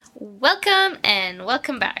Welcome and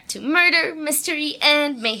welcome back to Murder, Mystery,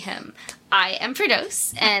 and Mayhem. I am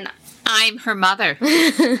Firdaus, and I'm her mother.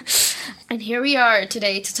 And here we are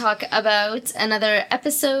today to talk about another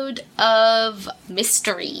episode of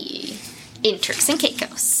Mystery in Turks and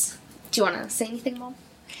Caicos. Do you want to say anything, Mom?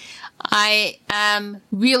 I am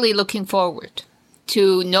really looking forward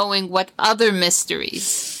to knowing what other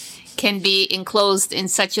mysteries can be enclosed in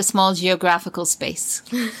such a small geographical space.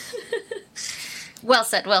 Well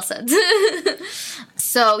said, well said.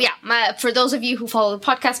 So, yeah, for those of you who follow the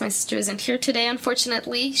podcast, my sister isn't here today,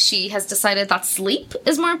 unfortunately. She has decided that sleep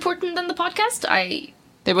is more important than the podcast.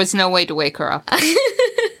 There was no way to wake her up.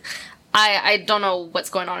 I don't know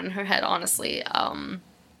what's going on in her head, honestly.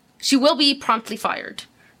 She will be promptly fired.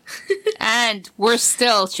 And worse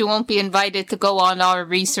still, she won't be invited to go on our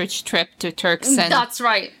research trip to Turks and... That's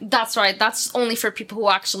right. That's only for people who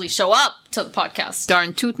actually show up to the podcast.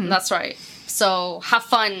 Darn tootin'. That's right. So have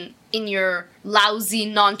fun in your lousy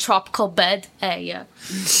non-tropical bed. Hey, yeah.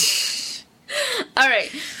 All right.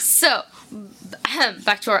 So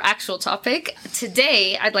back to our actual topic.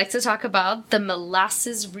 Today, I'd like to talk about the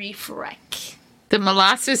Molasses Reef wreck. The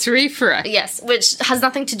Molasses Reef wreck. Yes, which has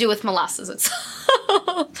nothing to do with molasses itself.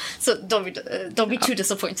 So don't be too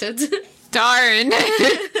disappointed. Darn.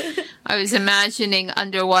 I was imagining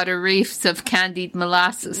underwater reefs of candied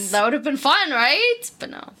molasses. That would have been fun, right? But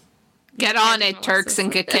no. Get on it, Turks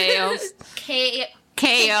and Caicos.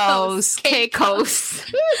 Caicos.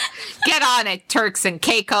 Get on it, Turks and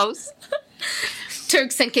Caicos.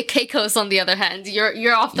 Turks and Caicos, on the other hand.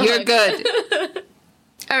 You're off the hook. You're good.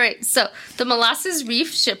 All right, so the Molasses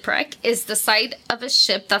Reef shipwreck is the site of a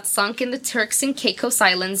ship that sunk in the Turks and Caicos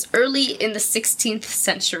Islands early in the 16th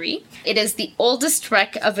century. It is the oldest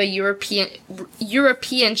wreck of a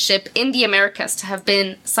European ship in the Americas to have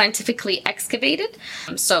been scientifically excavated.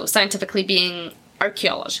 So scientifically being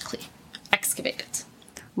archaeologically excavated.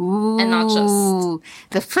 Ooh, and not just...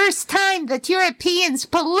 the first time that Europeans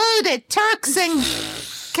polluted Turks and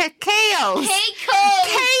Caicos. Caicos.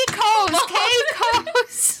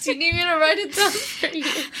 Do you need me to write it down for you?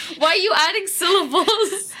 Why are you adding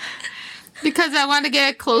syllables? Because I want to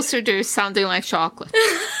get closer to sounding like chocolate.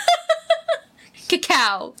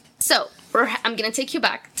 Cacao. So, I'm going to take you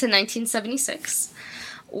back to 1976,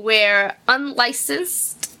 where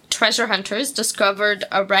unlicensed treasure hunters discovered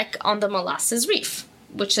a wreck on the Molasses Reef,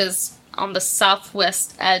 which is on the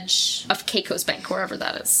southwest edge of Caicos Bank, wherever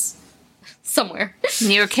that is. Somewhere.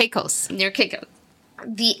 Near Caicos. Near Caicos.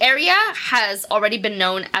 The area has already been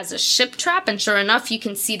known as a ship trap, and sure enough, you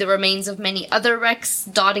can see the remains of many other wrecks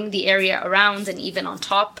dotting the area around and even on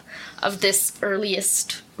top of this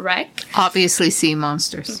earliest wreck. Obviously sea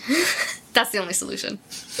monsters. That's the only solution.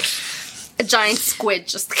 A giant squid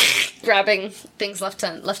just grabbing things left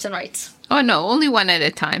and right. Oh no, only one at a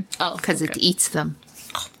time. Oh, because it eats them.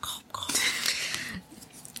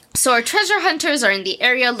 So our treasure hunters are in the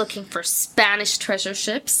area looking for Spanish treasure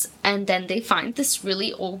ships, and then they find this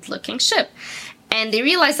really old-looking ship. And they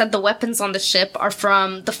realize that the weapons on the ship are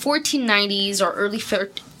from the 1490s or early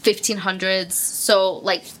 1500s, so,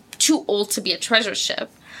 like, too old to be a treasure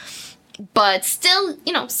ship. But still,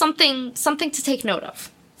 something to take note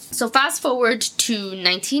of. So fast forward to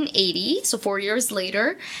 1980, so 4 years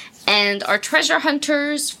later, and our treasure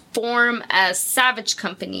hunters form a salvage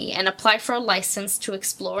company and apply for a license to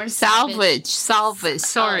explore and salvage.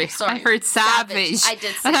 Sorry. I heard savage. I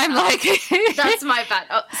did say and I'm salvage. Like... That's my bad.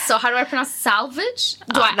 Oh, so how do I pronounce salvage?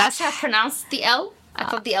 Do I actually have to pronounce the L? I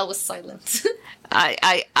thought the L was silent.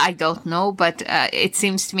 I don't know, but it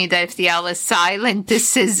seems to me that if the L is silent,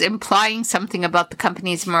 this is implying something about the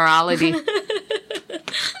company's morality.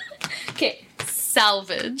 Okay,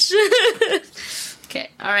 salvage. Okay,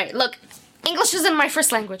 all right. Look, English isn't my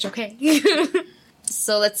first language, okay?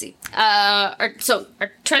 So let's see. Our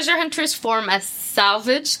treasure hunters form a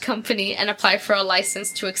salvage company and apply for a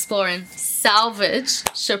license to explore and salvage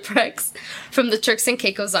shipwrecks from the Turks and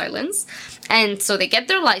Caicos Islands. And so they get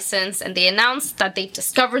their license and they announce that they've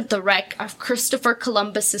discovered the wreck of Christopher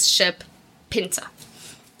Columbus's ship, Pinta.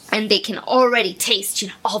 And they can already taste,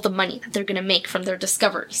 all the money that they're going to make from their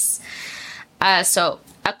discoveries. So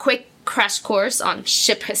a quick crash course on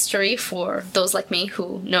ship history for those like me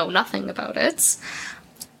who know nothing about it.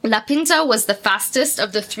 La Pinta was the fastest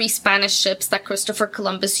of the 3 Spanish ships that Christopher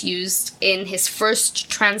Columbus used in his first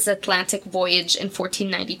transatlantic voyage in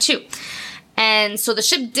 1492. And so the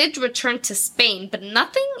ship did return to Spain, but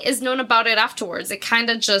nothing is known about it afterwards. It kind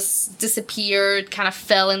of just disappeared, kind of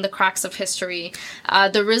fell in the cracks of history.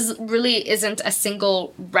 There really isn't a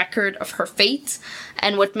single record of her fate.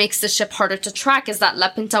 And what makes the ship harder to track is that La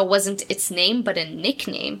Pinta wasn't its name, but a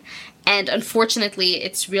nickname. And unfortunately,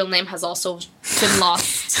 its real name has also been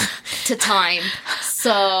lost to time.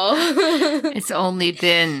 So it's only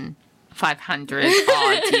been 500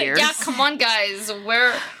 odd years. Yeah, come on, guys.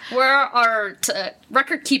 Where are our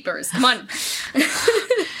record keepers? Come on.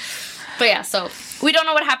 But yeah, so we don't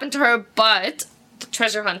know what happened to her, but the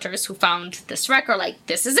treasure hunters who found this wreck are like,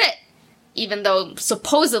 this is it. Even though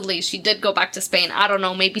supposedly she did go back to Spain. I don't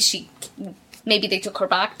know, maybe they took her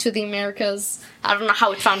back to the Americas. I don't know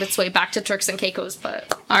how it found its way back to Turks and Caicos,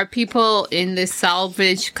 but... Are people in the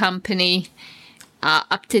salvage company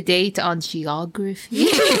up to date on geography?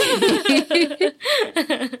 No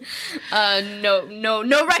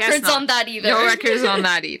records on that either. No records on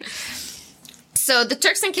that either. So the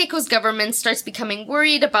Turks and Caicos government starts becoming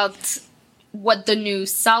worried about what the new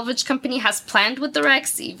salvage company has planned with the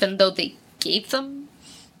wrecks, even though they gave them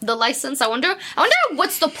the license. I wonder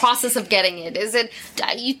what's the process of getting it. Is it,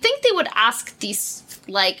 you think they would ask these,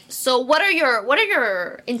 like, so what are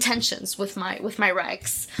your intentions with my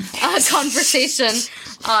wrecks? Conversation,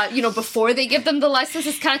 before they give them the license.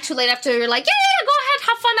 It's kind of too late after you're like, yeah, go ahead,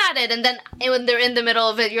 have fun at it. And then when they're in the middle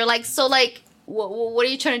of it, you're like, so like, what are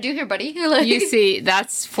you trying to do here, buddy? Like, you see,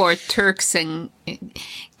 that's for Turks and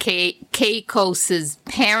Caicos'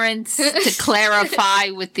 parents to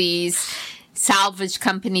clarify with these salvage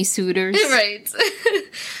company suitors. Right.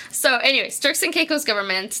 So anyways, Turks and Caicos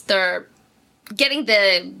government, they're getting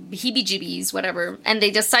the heebie-jeebies, whatever, and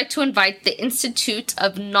they decide to invite the Institute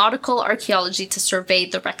of Nautical Archaeology to survey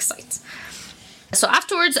the wreck site. So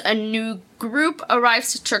afterwards, a new group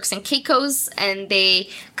arrives to Turks and Caicos, and they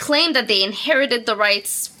claim that they inherited the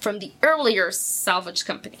rights from the earlier salvage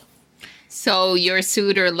company. So your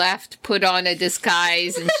suitor left, put on a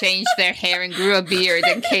disguise, and changed their hair and grew a beard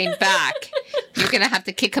and came back. You're going to have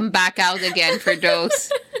to kick them back out again for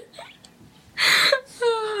those.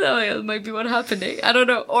 That might be what happened. I don't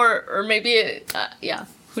know. Or maybe,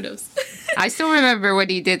 who knows? I still remember what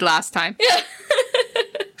he did last time. Yeah.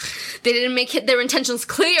 They didn't make their intentions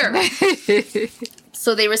clear.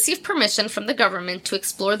 So they received permission from the government to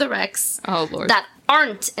explore the wrecks that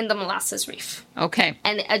aren't in the Molasses Reef. Okay.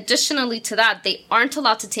 And additionally to that, they aren't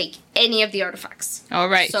allowed to take any of the artifacts. All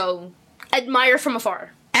right. So admire from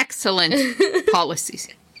afar. Excellent policies.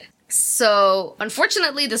 So,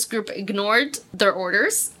 unfortunately, this group ignored their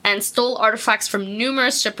orders and stole artifacts from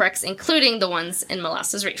numerous shipwrecks, including the ones in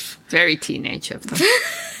Molasses Reef. Very teenage of them.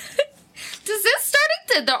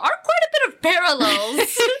 There are quite a bit of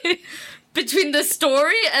parallels between the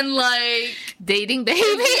story and, like... dating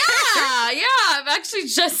behavior? Yeah, I'm actually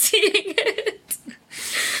just seeing it.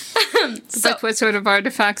 But what sort of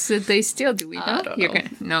artifacts did they steal? Do we know? I don't know.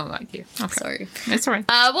 No idea. Okay. Sorry. That's all right.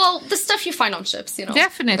 Well, the stuff you find on ships,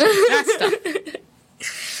 Definitely. That stuff.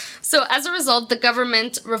 So, as a result, the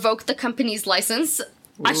government revoked the company's license.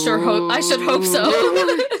 I should hope so.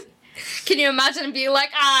 Can you imagine being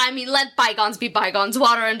like, let bygones be bygones,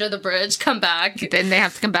 water under the bridge, come back. Then they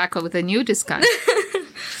have to come back with a new disguise.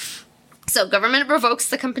 So government revokes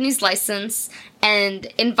the company's license and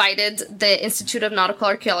invited the Institute of Nautical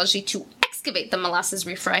Archaeology to excavate the Molasses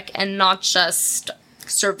Reef wreck and not just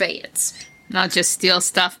survey it. Not just steal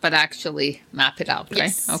stuff, but actually map it out, right?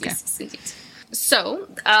 Yes, okay. Yes, indeed. So,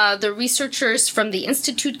 the researchers from the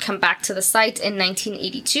Institute come back to the site in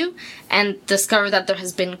 1982 and discover that there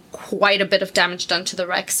has been quite a bit of damage done to the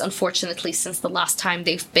wrecks, unfortunately, since the last time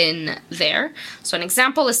they've been there. So an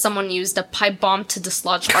example is someone used a pipe bomb to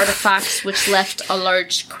dislodge artifacts, which left a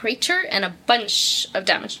large crater and a bunch of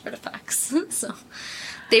damaged artifacts. So,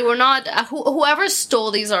 they were not... whoever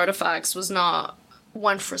stole these artifacts was not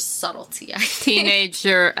one for subtlety, I think.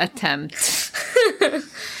 Teenager attempt.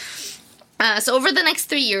 So over the next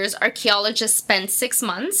 3 years, archaeologists spent 6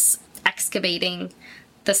 months excavating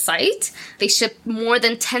the site. They shipped more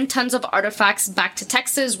than 10 tons of artifacts back to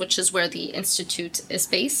Texas, which is where the institute is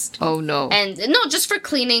based. Oh, no. And no, just for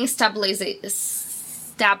cleaning, stabilization.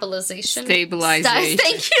 Thank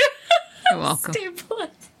you. You're welcome.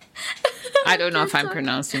 I don't know if I'm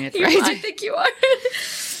pronouncing it right. I think you are.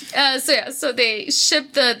 So they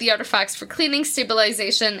shipped the artifacts for cleaning,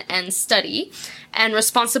 stabilization, and study. And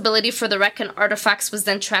responsibility for the wreck and artifacts was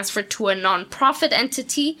then transferred to a non-profit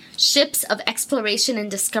entity, Ships of Exploration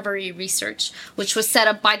and Discovery Research, which was set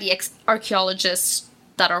up by the archaeologists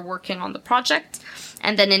that are working on the project.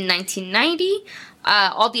 And then in 1990,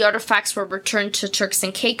 All the artifacts were returned to Turks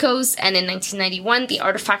and Caicos, and in 1991, the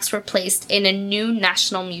artifacts were placed in a new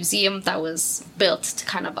national museum that was built to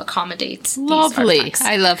kind of accommodate these artifacts.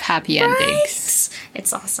 I love happy endings. Right?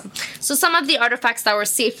 It's awesome. So some of the artifacts that were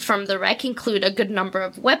saved from the wreck include a good number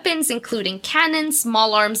of weapons, including cannons,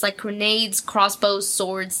 small arms like grenades, crossbows,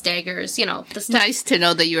 swords, daggers, the stuff. Nice to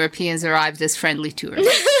know the Europeans arrived as friendly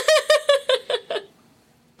tourists.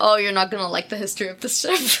 Oh, you're not going to like the history of this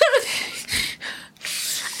ship.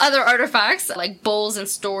 Other artifacts like bowls and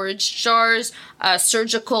storage jars,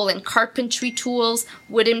 surgical and carpentry tools,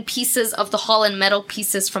 wooden pieces of the hull and metal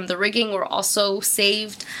pieces from the rigging were also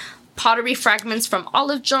saved. Pottery fragments from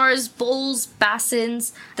olive jars, bowls,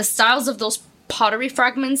 basins. The styles of those pottery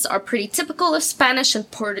fragments are pretty typical of Spanish and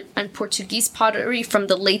Portuguese pottery from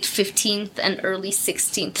the late 15th and early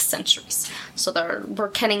 16th centuries. So we're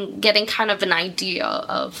getting kind of an idea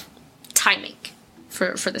of timing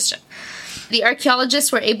for this ship. The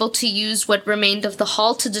archaeologists were able to use what remained of the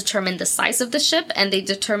hull to determine the size of the ship, and they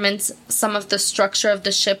determined some of the structure of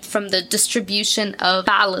the ship from the distribution of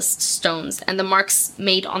ballast stones and the marks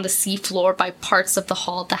made on the sea floor by parts of the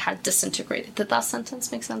hull that had disintegrated. Did that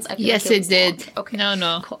sentence make sense? Yes, it did. Long. Okay.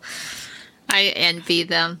 No. Cool. I envy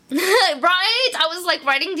them. Right? I was like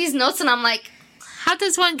writing these notes and I'm like, how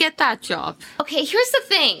does one get that job? Okay, here's the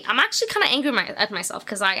thing. I'm actually kind of angry at myself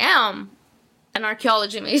because I am an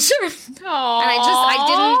archaeology major. Aww. And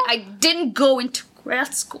I didn't go into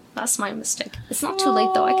grad school. That's my mistake. It's not too late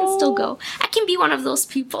though. I can still go. I can be one of those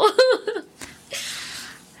people.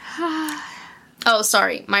 Oh,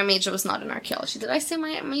 sorry. My major was not in archaeology. Did I say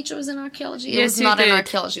my major was in archaeology? It was not in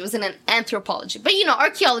archaeology. It was in anthropology. But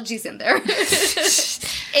archaeology's in there.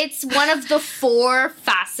 It's one of the 4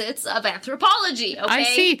 facets of anthropology, okay? I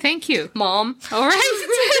see. Thank you. Mom. All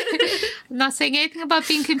right. I'm not saying anything about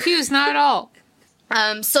being confused. Not at all.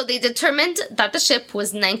 So they determined that the ship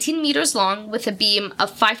was 19 meters long with a beam of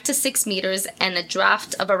 5 to 6 meters and a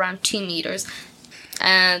draft of around 2 meters.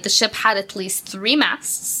 The ship had at least 3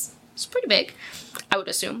 masts. It's pretty big, I would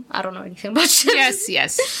assume. I don't know anything about ships.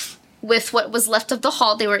 Yes. With what was left of the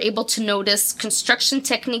hull, they were able to notice construction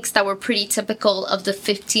techniques that were pretty typical of the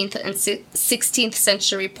 15th and 16th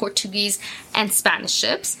century Portuguese and Spanish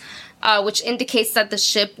ships, which indicates that the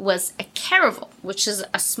ship was a caravel, which is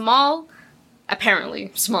a small,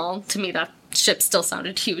 apparently small, to me that ship still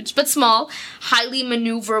sounded huge, but small, highly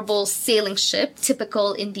maneuverable sailing ship,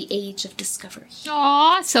 typical in the age of discovery.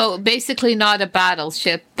 Aw, so basically not a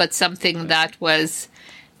battleship, but something that was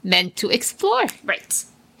meant to explore. Right.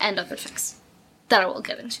 And other things that I will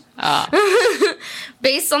get into. Ah.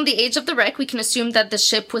 Based on the age of the wreck, we can assume that the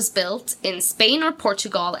ship was built in Spain or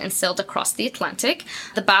Portugal and sailed across the Atlantic.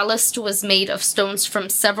 The ballast was made of stones from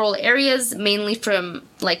several areas, mainly from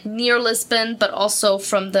near Lisbon, but also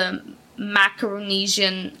from the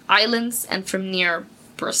Macaronesian Islands and from near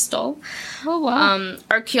Bristol. Oh, wow.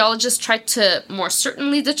 Archaeologists tried to more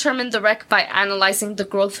certainly determine the wreck by analyzing the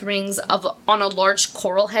growth rings on a large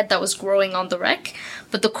coral head that was growing on the wreck,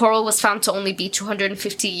 but the coral was found to only be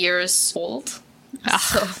 250 years old.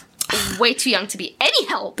 So, way too young to be any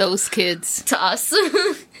help. Those kids. To us.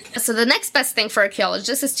 So the next best thing for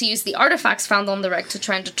archaeologists is to use the artifacts found on the wreck to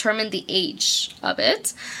try and determine the age of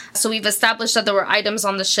it. So we've established that there were items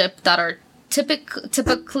on the ship that are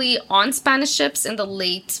typically on Spanish ships in the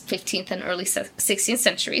late 15th and early 16th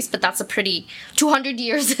centuries, but that's a pretty 200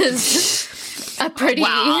 years is a pretty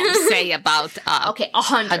say about 100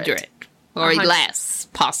 or 100. less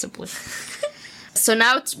possibly. So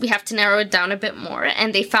now we have to narrow it down a bit more,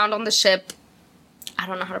 and they found on the ship, I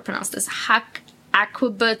don't know how to pronounce this,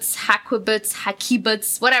 hakibuts,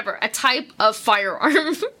 whatever, a type of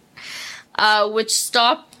firearm which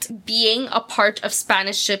stopped being a part of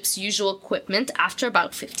Spanish ships' usual equipment after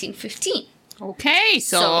about 1515. Okay,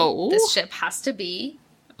 so this ship has to be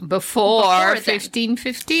before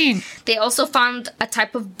 1515. They also found a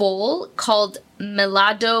type of bowl called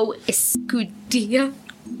melado escudilla.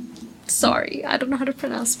 Sorry, I don't know how to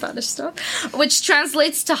pronounce Spanish stuff. Which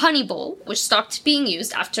translates to honey bowl, which stopped being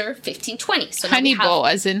used after 1520. So honey bowl,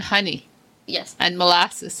 as in honey. Yes. And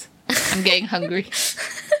molasses. I'm getting hungry.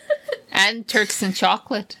 And Turks and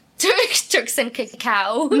chocolate. Turks and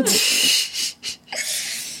cacao.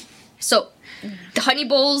 So, the honey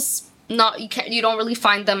bowls, you don't really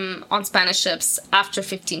find them on Spanish ships after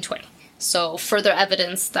 1520. So, further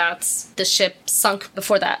evidence that the ship sunk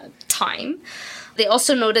before that time. They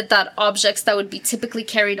also noted that objects that would be typically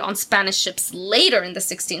carried on Spanish ships later in the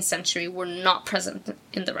 16th century were not present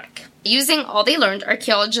in the wreck. Using all they learned,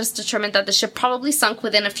 archaeologists determined that the ship probably sunk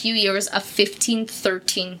within a few years of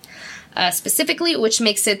 1513 specifically, which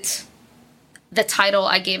makes it the title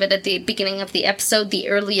I gave it at the beginning of the episode, the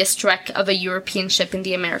earliest wreck of a European ship in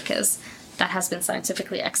the Americas that has been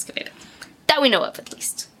scientifically excavated. That we know of, at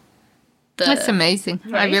least. That's amazing.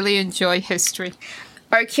 Right? I really enjoy history.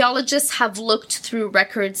 Archaeologists have looked through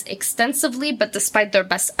records extensively, but despite their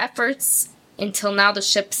best efforts, until now the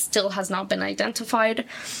ship still has not been identified.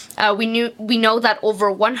 We know that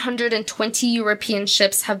over 120 European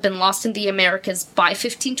ships have been lost in the Americas by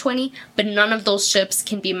 1520, but none of those ships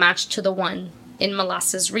can be matched to the one in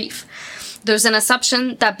Molasses Reef. There's an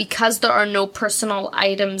assumption that because there are no personal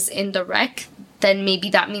items in the wreck, then maybe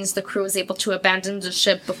that means the crew was able to abandon the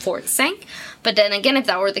ship before it sank. But then again, if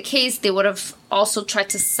that were the case, they would have also tried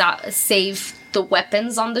to save the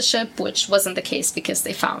weapons on the ship, which wasn't the case because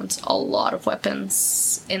they found a lot of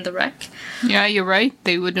weapons in the wreck. Yeah, you're right.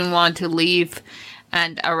 They wouldn't want to leave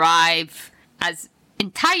and arrive as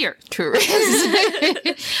entire tourists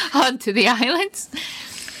onto the islands.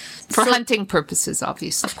 For hunting purposes,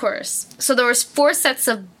 obviously. Of course. So there was 4 sets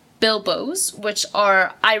of bilbos, which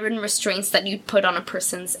are iron restraints that you'd put on a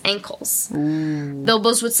person's ankles. Ooh.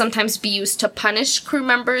 Bilbos would sometimes be used to punish crew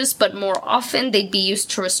members, but more often they'd be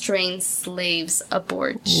used to restrain slaves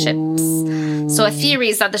aboard ships. Ooh. So a theory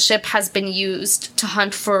is that the ship has been used to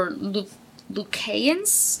hunt for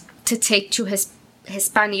Lucayans to take to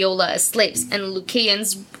Hispaniola as slaves. And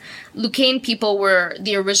Lucayan people were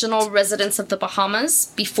the original residents of the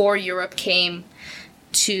Bahamas before Europe came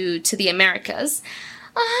to the Americas.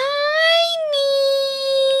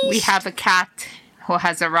 We have a cat who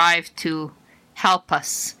has arrived to help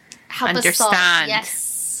us understand.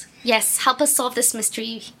 Yes, help us solve this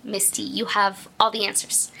mystery, Misty. You have all the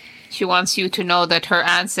answers. She wants you to know that her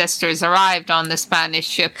ancestors arrived on the Spanish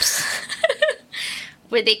ships.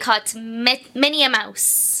 Where they caught many a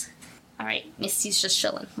mouse. All right, Misty's just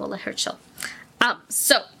chilling. We'll let her chill.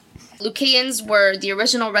 So, Lucayans were the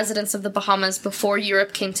original residents of the Bahamas before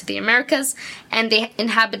Europe came to the Americas, and they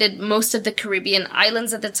inhabited most of the Caribbean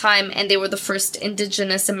islands at the time, and they were the first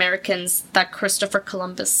indigenous Americans that Christopher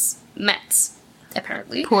Columbus met,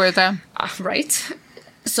 apparently. Poor them. Right.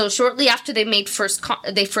 So shortly after they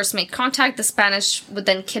first made contact, the Spanish would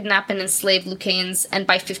then kidnap and enslave Lucayans, and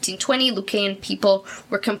by 1520, Lucayan people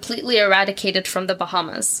were completely eradicated from the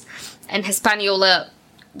Bahamas. And Hispaniola,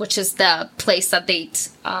 which is the place that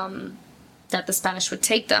that the Spanish would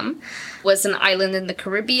take them, was an island in the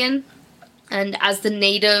Caribbean. And as the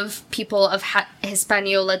native people of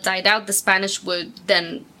Hispaniola died out, the Spanish would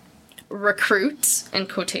then recruit, in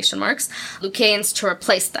quotation marks, Lucayans to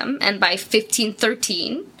replace them. And by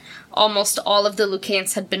 1513, almost all of the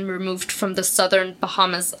Lucayans had been removed from the southern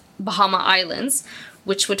Bahama Islands,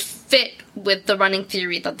 which would fit with the running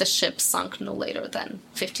theory that the ship sunk no later than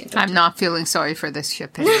 1513. I'm not feeling sorry for this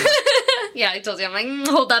ship anymore. Yeah, I told you. I'm like,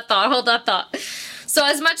 hold that thought. So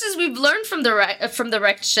as much as we've learned from the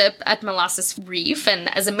wrecked ship at Molasses Reef, and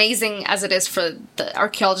as amazing as it is for the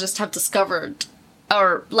archaeologists to have discovered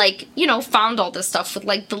or, found all this stuff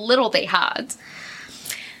with, the little they had,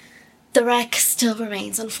 the wreck still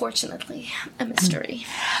remains, unfortunately, a mystery.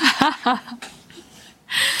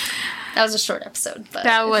 That was a short episode, but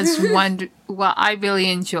that was well, I really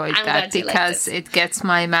enjoyed that because it gets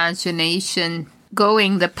my imagination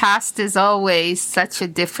going. The past is always such a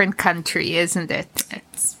different country, isn't it?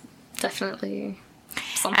 It's definitely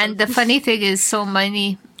something. And the funny thing is,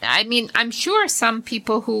 I'm sure some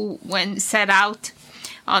people who set out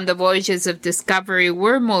on the voyages of discovery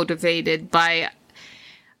were motivated by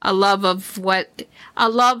a love of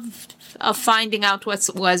finding out what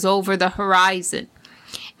was over the horizon,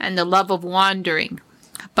 and the love of wandering.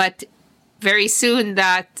 But very soon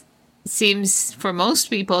that seems for most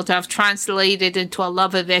people to have translated into a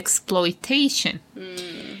love of exploitation.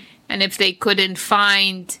 Mm. And if they couldn't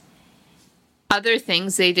find other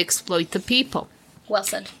things, they'd exploit the people. Well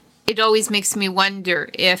said. It always makes me wonder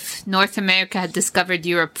if North America had discovered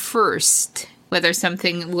Europe first, whether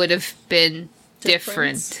something would have been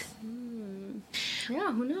different.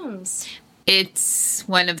 Yeah, who knows? It's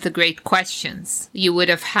one of the great questions. You would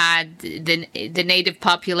have had the native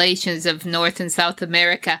populations of North and South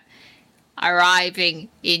America arriving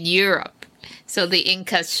in Europe. So the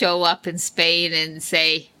Incas show up in Spain and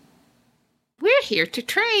say, "We're here to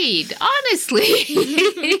trade, honestly."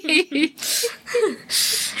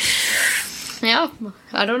 Yeah,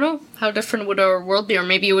 I don't know. How different would our world be? Or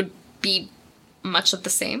maybe it would be much of the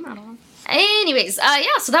same. I don't know. Anyways,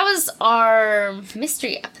 so that was our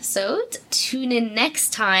mystery episode. Tune in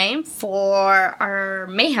next time for our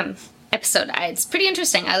mayhem episode. It's pretty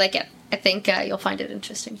interesting. I like it. I think you'll find it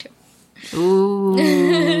interesting too.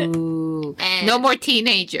 Ooh. No more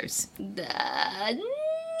teenagers.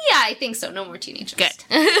 Yeah, I think so. No more teenagers.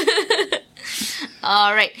 Good.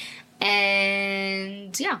 All right.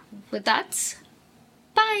 And yeah, with that,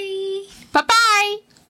 bye. Bye-bye.